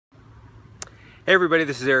Hey everybody,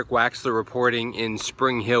 this is Eric Waxler reporting in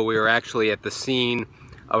Spring Hill. We are actually at the scene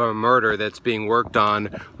of a murder that's being worked on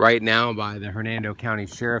right now by the Hernando County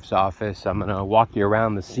Sheriff's Office. I'm gonna walk you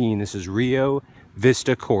around the scene. This is Rio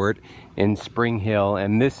Vista Court in Spring Hill,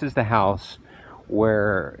 and this is the house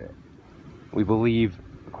where we believe,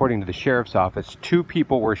 according to the Sheriff's Office, 2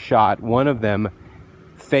 people were shot, one of them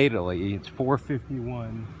fatally. It's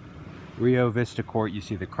 451 Rio Vista Court. You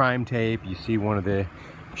see the crime tape, you see one of the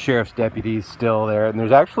sheriff's deputies still there, and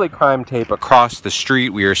there's actually crime tape across the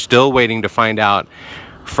street. We are still waiting to find out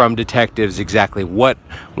from detectives exactly what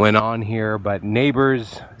went on here, but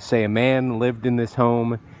neighbors say a man lived in this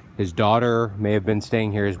home. His daughter may have been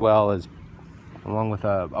staying here as well, as along with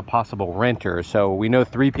a possible renter. So we know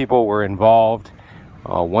 3 people were involved.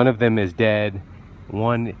 One of them is dead,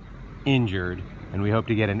 1 injured, and we hope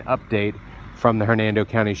to get an update from the Hernando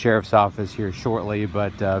County Sheriff's Office here shortly.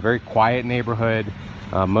 But very quiet neighborhood.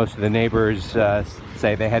 Most of the neighbors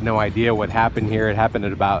say they had no idea what happened here. It happened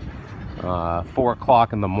at about 4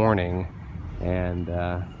 o'clock in the morning, and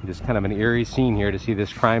just kind of an eerie scene here to see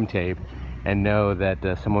this crime tape and know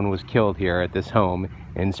that someone was killed here at this home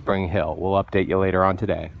in Spring Hill. We'll update you later on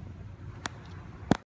today.